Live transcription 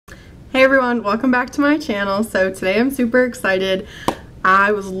Hey everyone, welcome back to my channel. So today I'm super excited.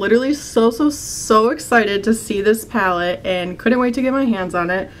 I was literally so excited to see this palette and couldn't wait to get my hands on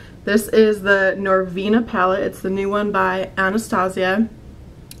it. This is the Norvina palette. It's the new one by Anastasia.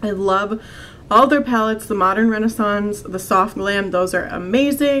 I love all their palettes, the Modern Renaissance, the Soft Glam, those are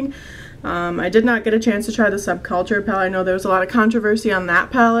amazing. I did not get a chance to try the Subculture palette. I know there was a lot of controversy on that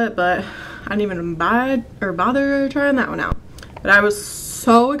palette, but I didn't even buy or bother trying that one out. But I was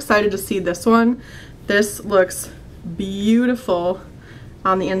so excited to see this one. This looks beautiful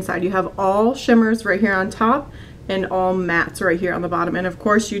on the inside. You have all shimmers right here on top and all mattes right here on the bottom. And of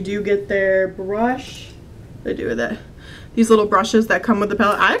course you do get their brush. They do with it. These little brushes that come with the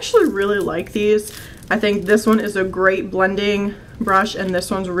palette. I actually really like these. I think this one is a great blending brush and this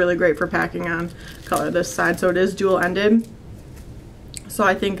one's really great for packing on color this side. So it is dual ended. So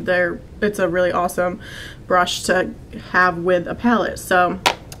I think it's a really awesome brush to have with a palette. So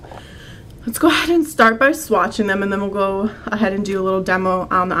let's go ahead and start by swatching them and then we'll go ahead and do a little demo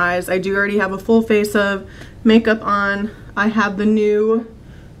on the eyes. I do already have a full face of makeup on. I have the new-ish,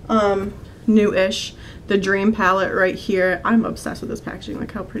 the Dream palette right here. I'm obsessed with this packaging.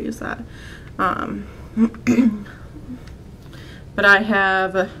 Like, how pretty is that? But I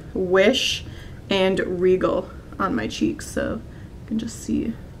have Wish and Regal on my cheeks, so you can just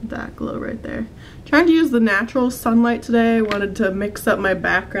see that glow right there. Trying to use the natural sunlight today. I wanted to mix up my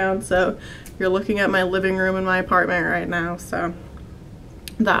background, so you're looking at my living room in my apartment right now, so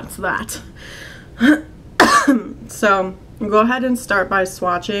that's that. So I'll go ahead and start by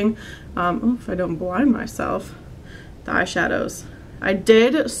swatching. If I don't blind myself, the eyeshadows. I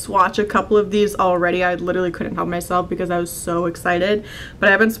did swatch a couple of these already. I literally couldn't help myself because I was so excited, but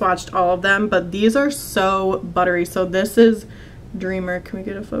I haven't swatched all of them. But these are so buttery. So this is Dreamer. Can we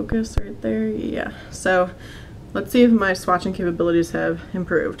get a focus right there? Yeah. So let's see if my swatching capabilities have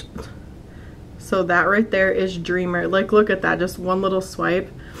improved. So that right there is Dreamer. Like, look at that, just one little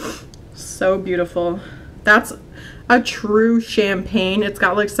swipe. So beautiful. That's a true champagne. It's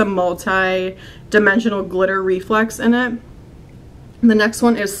got like some multi-dimensional glitter reflex in it. The next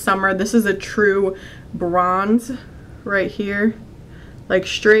one is Summer. This is a true bronze right here, like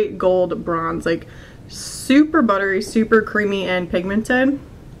straight gold bronze, like super buttery, super creamy and pigmented.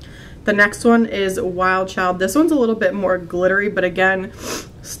 The next one is Wild Child. This one's a little bit more glittery, but again,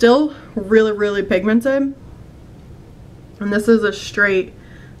 still really pigmented. And this is a straight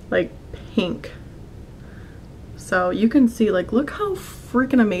like pink. So you can see, like, look how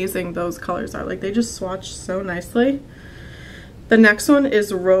freaking amazing those colors are. Like, they just swatch so nicely. The next one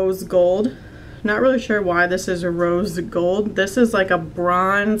is Rose Gold. Not really sure why this is Rose Gold. This is like a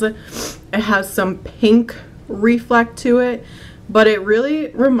bronze. It has some pink reflect to it, but it really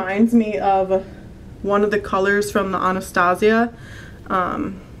reminds me of one of the colors from the Anastasia,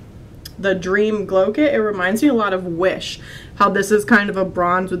 the Dream Glow Kit. It reminds me a lot of Wish, how this is kind of a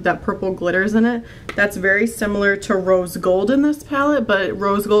bronze with that purple glitters in it. That's very similar to Rose Gold in this palette, but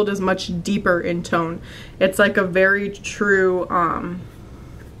Rose Gold is much deeper in tone. It's like a very true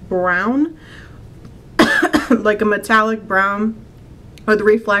brown, like a metallic brown with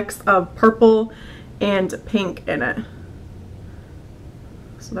reflex of purple and pink in it.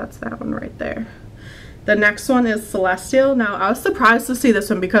 So that's that one right there. The next one is Celestial. Now, I was surprised to see this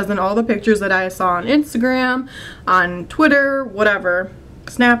one because in all the pictures that I saw on Instagram, on Twitter, whatever,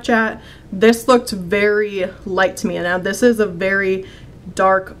 Snapchat, this looked very light to me. And now this is a very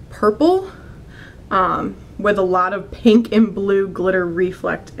dark purple with a lot of pink and blue glitter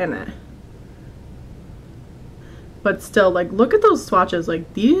reflect in it. But still, like, look at those swatches.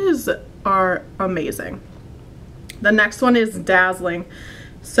 Like, these are amazing. The next one is Dazzling.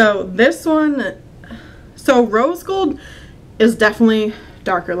 So this one... So Rose Gold is definitely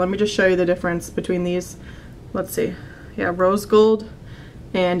darker. Let me just show you the difference between these. Let's see. Yeah, Rose Gold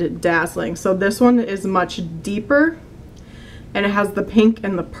and Dazzling. So this one is much deeper and it has the pink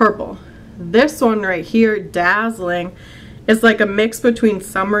and the purple. This one right here, Dazzling, is like a mix between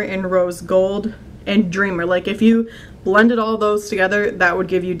Summer and Rose Gold and Dreamer. Like, if you blended all those together, that would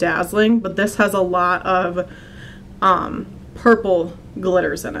give you Dazzling, but this has a lot of purple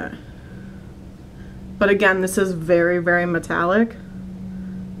glitters in it. But again, this is very metallic.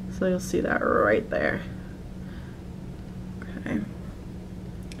 So you'll see that right there. Okay.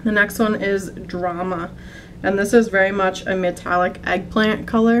 The next one is Drama. And this is very much a metallic eggplant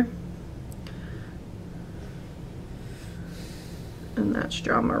color. And that's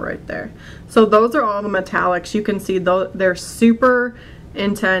Drama right there. So those are all the metallics. You can see they're super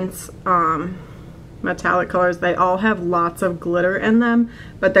intense metallic colors. They all have lots of glitter in them,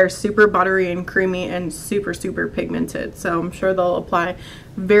 but they're super buttery and creamy and super, super pigmented. So I'm sure they'll apply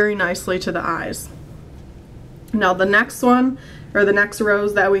very nicely to the eyes. Now the next one, or the next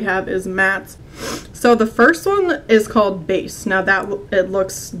rows that we have, is mattes. So the first one is called Base. Now that it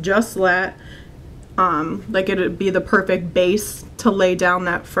looks just like it would be the perfect base to lay down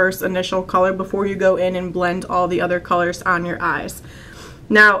that first initial color before you go in and blend all the other colors on your eyes.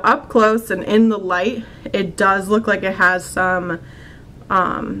 Now up close and in the light, it does look like it has some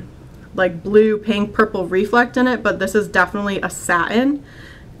like blue, pink, purple reflect in it, but this is definitely a satin.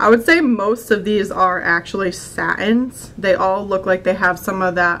 I would say most of these are actually satins. They all look like they have some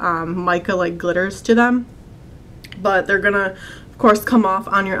of that mica like glitters to them, but they're gonna of course come off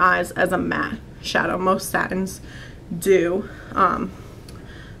on your eyes as a matte shadow. Most satins do.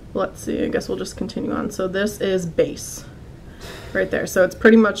 Let's see, I guess we'll just continue on. So this is Base right there. So it's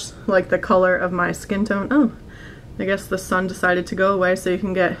pretty much like the color of my skin tone. Oh, I guess the sun decided to go away so you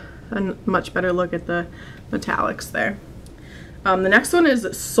can get a much better look at the metallics there. The next one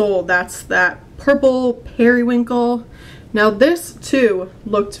is Soul. That's that purple periwinkle. Now this too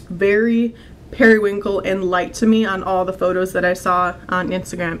looked very periwinkle and light to me on all the photos that I saw on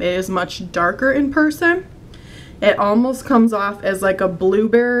Instagram. It is much darker in person. It almost comes off as like a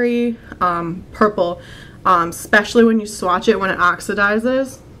blueberry purple, especially when you swatch it when it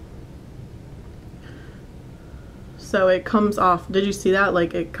oxidizes. So it comes off, did you see that?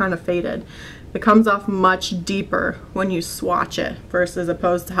 Like it kind of faded. It comes off much deeper when you swatch it versus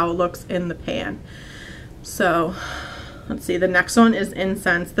opposed to how it looks in the pan. So let's see, the next one is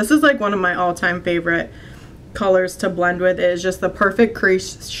Incense. This is like one of my all-time favorite colors to blend with. It is just the perfect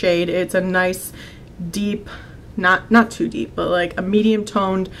crease shade. It's a nice deep, not too deep, but like a medium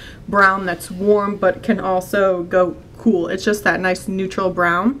toned brown that's warm but can also go cool. It's just that nice neutral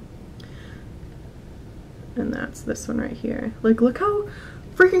brown. And that's this one right here. Like look how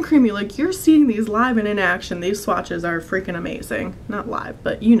freaking creamy. Like you're seeing these live and in action. These swatches are freaking amazing. Not live,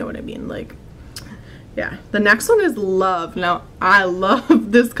 but you know what I mean. Like, yeah. The next one is Love. Now I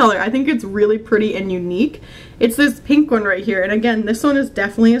love this color. I think it's really pretty and unique. It's this pink one right here, and again this one is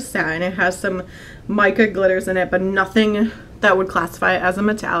definitely a satin. It has some mica glitters in it, but nothing that would classify it as a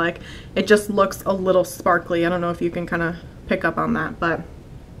metallic. It just looks a little sparkly. I don't know if you can kind of pick up on that, but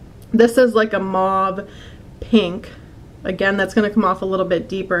this is like a mauve pink. Again, that's going to come off a little bit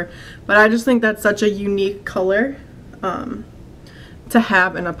deeper, but I just think that's such a unique color to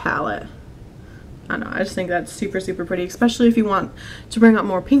have in a palette. I don't know, I just think that's super, super pretty, especially if you want to bring out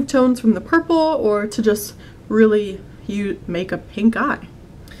more pink tones from the purple or to just really make a pink eye.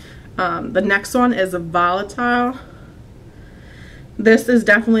 The next one is a Volatile. This is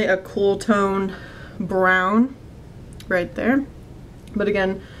definitely a cool tone brown right there, but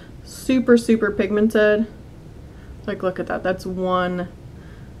again, super, super pigmented. Like look at that, that's one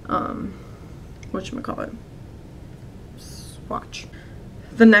whatchamacallit, swatch.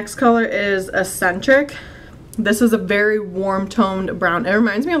 The next color is Eccentric. This is a very warm toned brown. It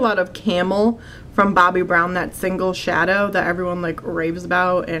reminds me a lot of Camel from Bobbi Brown, that single shadow that everyone like raves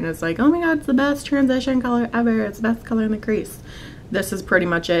about and is like, oh my god, it's the best transition color ever, it's the best color in the crease. This is pretty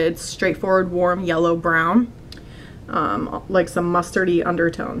much it. It's straightforward warm yellow brown, like some mustardy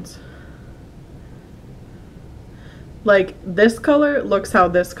undertones. Like this color looks how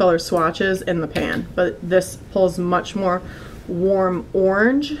this color swatches in the pan, but this pulls much more warm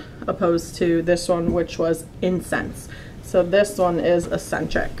orange opposed to this one, which was Incense. So this one is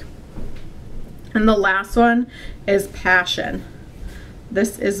Eccentric. And the last one is Passion.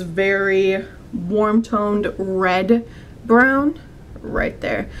 This is very warm toned red brown right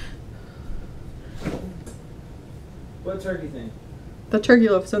there. What turkey thing? The turkey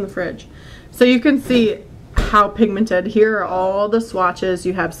loaf's in the fridge. So you can see how pigmented. Here are all the swatches.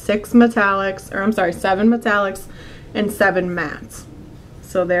 You have 7 metallics and 7 mattes.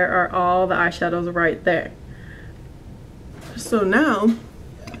 So there are all the eyeshadows right there. So now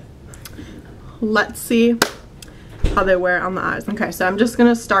let's see how they wear on the eyes. Okay, so I'm just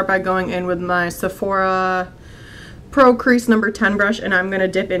gonna start by going in with my Sephora Pro Crease number 10 brush, and I'm gonna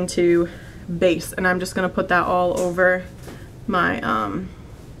dip into Base, and I'm just gonna put that all over my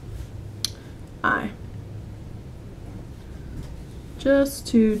eye, just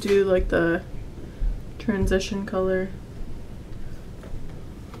to do like the transition color.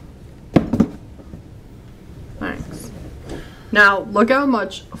 Thanks. Now look how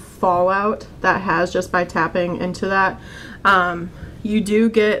much fallout that has just by tapping into that. You do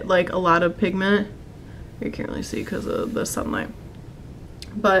get like a lot of pigment. You can't really see because of the sunlight,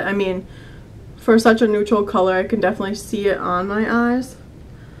 but I mean, for such a neutral color, I can definitely see it on my eyes.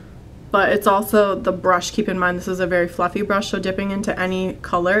 but it's also the brush. Keep in mind this is a very fluffy brush, so dipping into any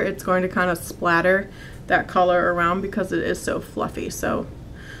color, it's going to kind of splatter that color around because it is so fluffy. So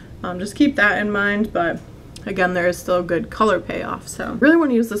just keep that in mind, but again, there is still a good color payoff. So I really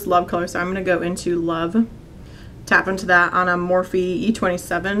want to use this Love color, so I'm going to go into Love, tap into that on a Morphe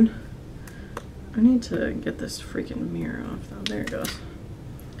E27. I need to get this freaking mirror off though. There it goes.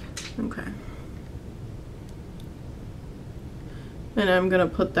 Okay. And I'm going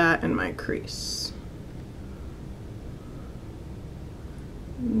to put that in my crease.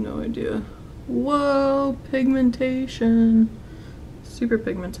 No idea. Whoa, pigmentation. Super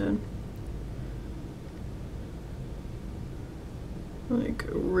pigmented. Like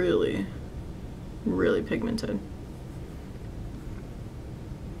really, really pigmented.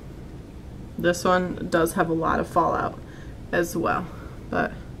 This one does have a lot of fallout as well,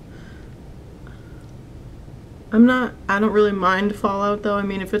 but I don't really mind fallout though. I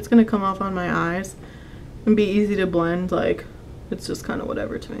mean, if it's gonna come off on my eyes and be easy to blend, like, it's just kind of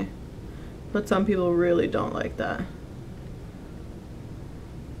whatever to me. But some people really don't like that.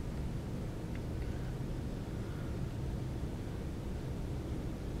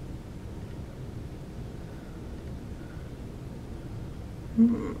 I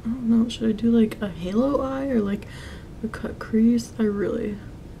don't know, should I do like a halo eye or like a cut crease? I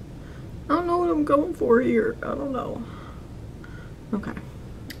don't know what I'm going for here. I don't know. Okay.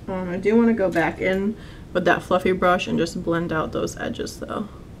 I do want to go back in with that fluffy brush and just blend out those edges though,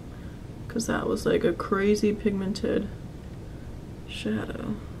 because that was like a crazy pigmented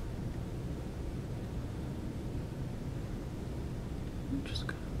shadow. I'm just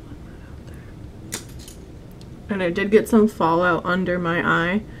gonna blend that out there. And I did get some fallout under my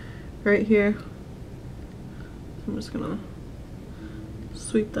eye right here. So I'm just gonna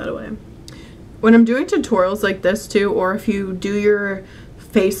sweep that away. When I'm doing tutorials like this too, or if you do your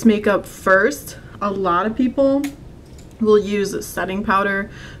face makeup first, a lot of people will use setting powder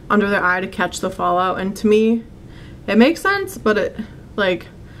under their eye to catch the fallout, and to me it makes sense, but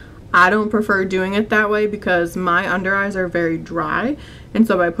I don't prefer doing it that way because my under eyes are very dry, and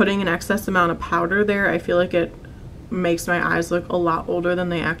so by putting an excess amount of powder there, I feel like it makes my eyes look a lot older than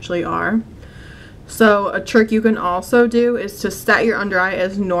they actually are. So a trick you can also do is to set your under eye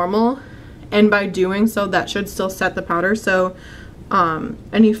as normal, and by doing so, that should still set the powder, so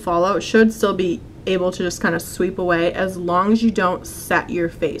any fallout should still be able to just kind of sweep away as long as you don't set your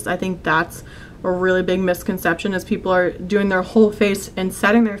face. I think that's a really big misconception, is people are doing their whole face and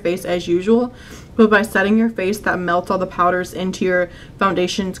setting their face as usual, but by setting your face, that melts all the powders into your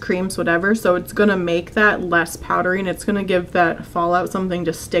foundations, creams, whatever, so it's gonna make that less powdery and it's gonna give that fallout something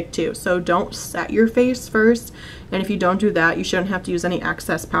to stick to. So don't set your face first, and if you don't do that, you shouldn't have to use any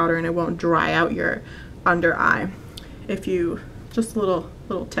excess powder and it won't dry out your under eye. Just a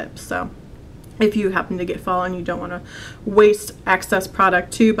little tip. So if you happen to get fallout and you don't want to waste excess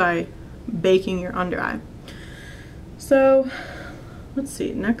product too by baking your under eye. So let's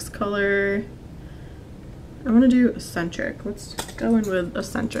see, next color, I want to do eccentric. Let's go in with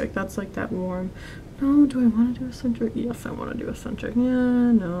eccentric. That's like that warm. No, do I want to do eccentric? Yes, I want to do eccentric. Yeah,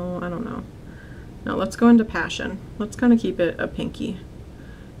 no, I don't know. No, let's go into passion. Let's kind of keep it a pinky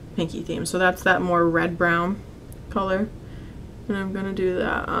theme. So that's that more red brown color, and I'm gonna do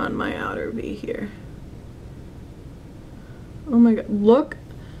that on my outer V here. Oh my god, look,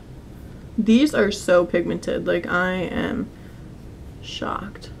 these are so pigmented. Like, I am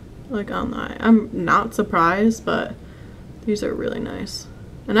shocked. Like, on the eye, I'm not surprised, but these are really nice,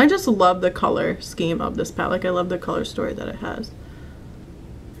 and I just love the color scheme of this palette. Like, I love the color story that it has.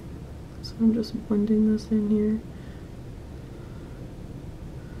 So I'm just blending this in here.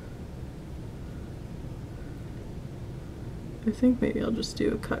 I think maybe I'll just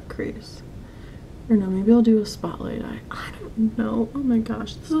do a cut crease. Or no, maybe I'll do a spotlight eye. I don't know. Oh my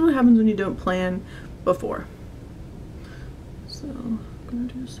gosh. This is what happens when you don't plan before. So I'm gonna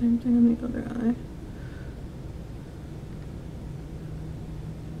do the same thing on the other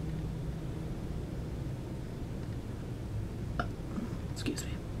eye. Excuse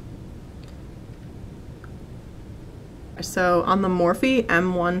me. So on the Morphe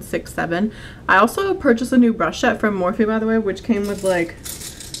M167, I also purchased a new brush set from Morphe, by the way, which came with like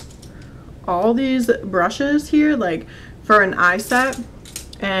all these brushes here, like for an eye set,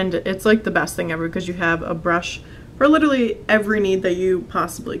 and it's like the best thing ever because you have a brush for literally every need that you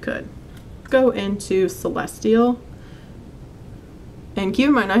possibly could. Go into Celestial, and keep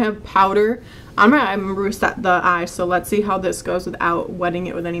in mind I have powder on my eye. I remember we set the eye, so let's see how this goes without wetting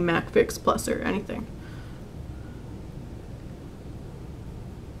it with any MAC Fix Plus or anything.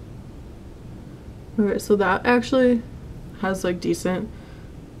 Okay, so that actually has like decent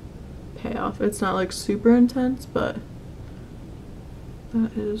pay off. It's not like super intense, but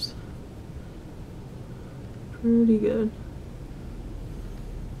that is pretty good.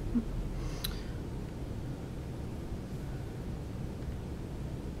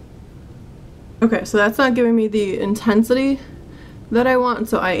 Okay, so that's not giving me the intensity that I want,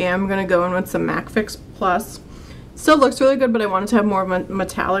 so I am going to go in with some MAC Fix Plus. Still looks really good, but I want it to have more of a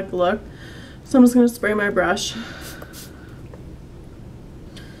metallic look. So I'm just going to spray my brush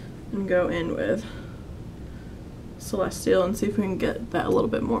and go in with Celestial and see if we can get that a little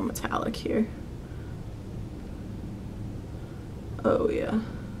bit more metallic here. Oh yeah,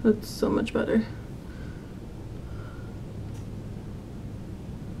 that's so much better.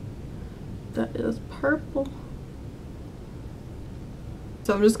 That is purple.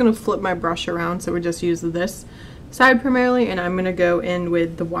 So I'm just going to flip my brush around, so we just use this side primarily, and I'm going to go in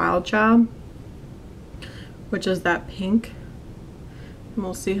with the Wild Child, which is that pink. And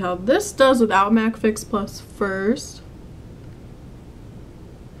we'll see how this does without MAC Fix Plus first.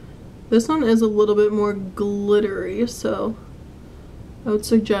 This one is a little bit more glittery, so I would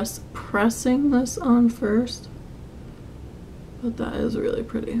suggest pressing this on first. But that is really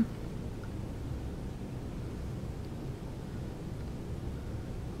pretty.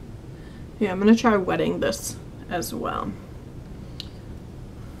 Yeah, I'm gonna try wetting this as well.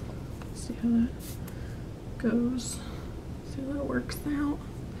 See how that goes. See how that works out.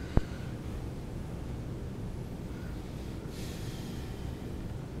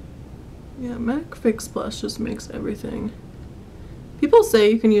 Yeah, MAC Fix Plus just makes everything. People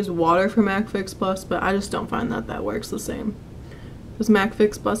say you can use water for MAC Fix Plus, but I just don't find that that works the same. Because MAC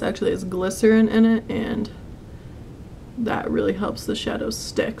Fix Plus actually has glycerin in it, and that really helps the shadows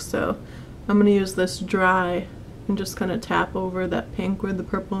stick. So I'm going to use this dry and just kind of tap over that pink where the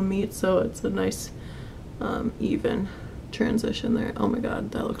purple meets, so it's a nice even transition there. Oh my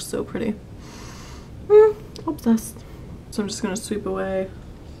god, that looks so pretty. Obsessed. So I'm just going to sweep away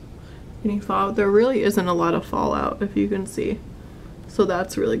any fallout. There really isn't a lot of fallout, if you can see. So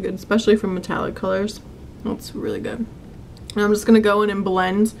that's really good, especially from metallic colors. That's really good. And I'm just going to go in and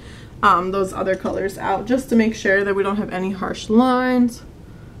blend those other colors out just to make sure that we don't have any harsh lines.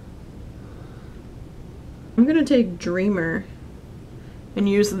 I'm going to take Dreamer and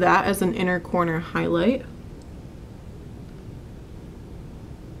use that as an inner corner highlight.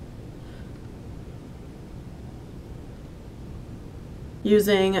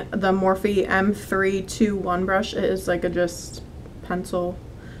 Using the Morphe M321 brush. It is like a just pencil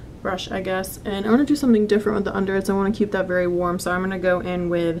brush, I guess. And I want to do something different with the undereds. I want to keep that very warm, so I'm going to go in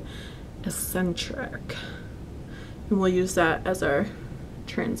with Eccentric. And we'll use that as our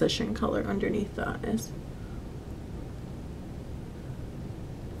transition color underneath the eyes.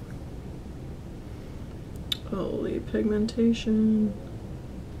 Holy pigmentation.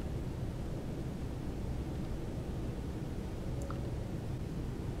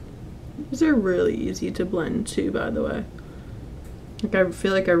 These are really easy to blend too, by the way. Like, I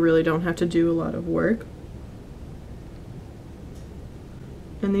feel like I really don't have to do a lot of work.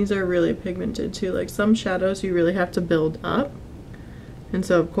 And these are really pigmented too. Like, some shadows you really have to build up. And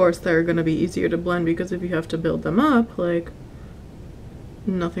so of course they're going to be easier to blend, because if you have to build them up, like,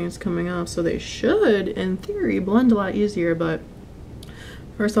 nothing's coming off. So they should, in theory, blend a lot easier, but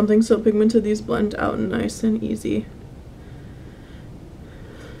for something so pigmented, these blend out nice and easy.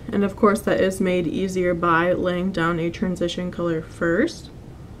 And of course that is made easier by laying down a transition color first.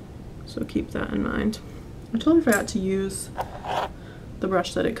 So keep that in mind. I totally forgot to use the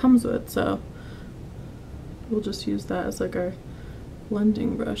brush that it comes with, so we'll just use that as like our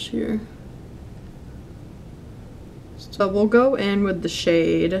blending brush here. So we'll go in with the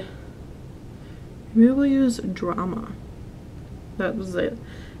shade, maybe we'll use Drama. That was the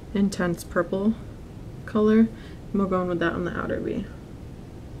intense purple color, and we'll go in with that on the outer V.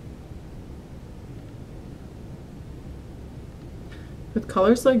 With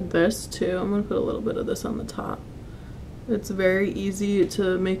colors like this too, I'm going to put a little bit of this on the top. It's very easy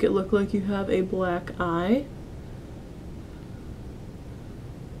to make it look like you have a black eye.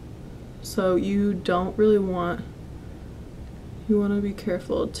 So you don't really want, you want to be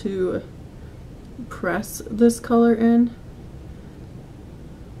careful to press this color in,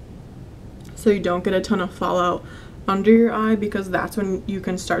 so you don't get a ton of fallout under your eye, because that's when you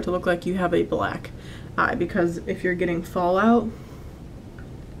can start to look like you have a black eye. Because if you're getting fallout,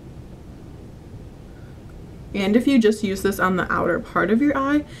 and if you just use this on the outer part of your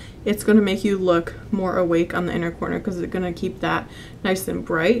eye, it's going to make you look more awake on the inner corner, because it's going to keep that nice and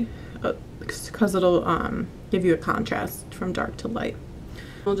bright, because it'll give you a contrast from dark to light.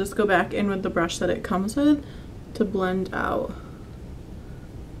 We'll just go back in with the brush that it comes with to blend out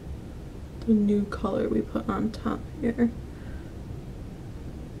the new color we put on top here.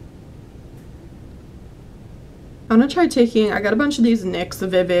 I'm gonna try taking, I got a bunch of these NYX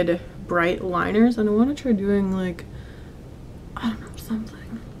Vivid Bright liners, and I want to try doing like, I don't know,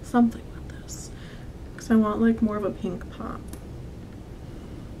 something with this, because I want like more of a pink pop.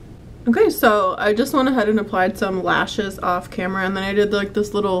 Okay, so I just went ahead and applied some lashes off camera, and then I did like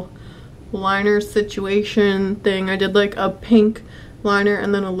this little liner situation thing. I did like a pink liner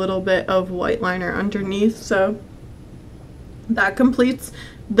and then a little bit of white liner underneath, so that completes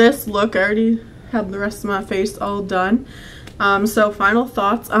this look. I already have the rest of my face all done. So final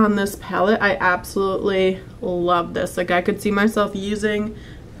thoughts on this palette. I absolutely love this. Like, I could see myself using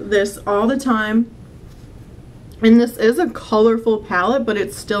this all the time. And this is a colorful palette, but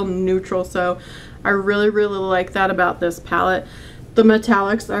it's still neutral, so I really like that about this palette. The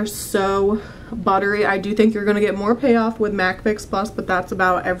metallics are so buttery. I do think you're going to get more payoff with MAC Fix Plus, but that's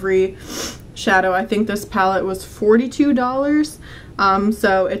about every shadow. I think this palette was $42,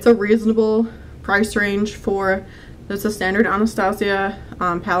 so it's a reasonable price range for, it's a standard Anastasia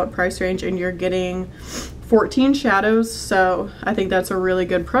palette price range, and you're getting 14 shadows, so I think that's a really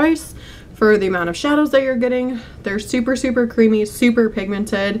good price for the amount of shadows that you're getting. They're super creamy, super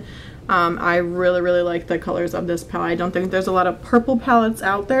pigmented. I really like the colors of this palette. I don't think there's a lot of purple palettes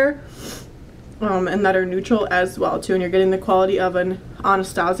out there, and that are neutral as well too, and you're getting the quality of an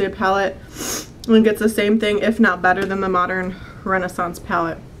Anastasia palette, and it gets the same thing, if not better, than the Modern Renaissance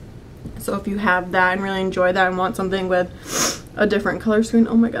palette. So if you have that and really enjoy that and want something with a different color scheme,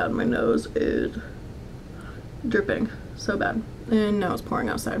 oh my god, my nose is dripping so bad, and now it's pouring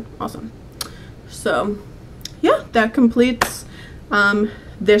outside. Awesome. So yeah, that completes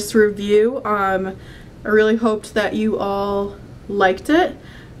this review. I really hoped that you all liked it,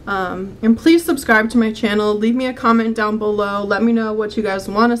 and please subscribe to my channel. Leave me a comment down below. Let me know what you guys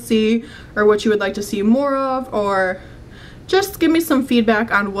want to see, or what you would like to see more of, or just give me some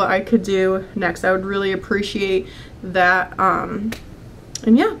feedback on what I could do next. I would really appreciate that. And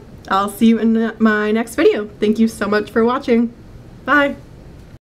yeah, I'll see you in my next video. Thank you so much for watching. Bye.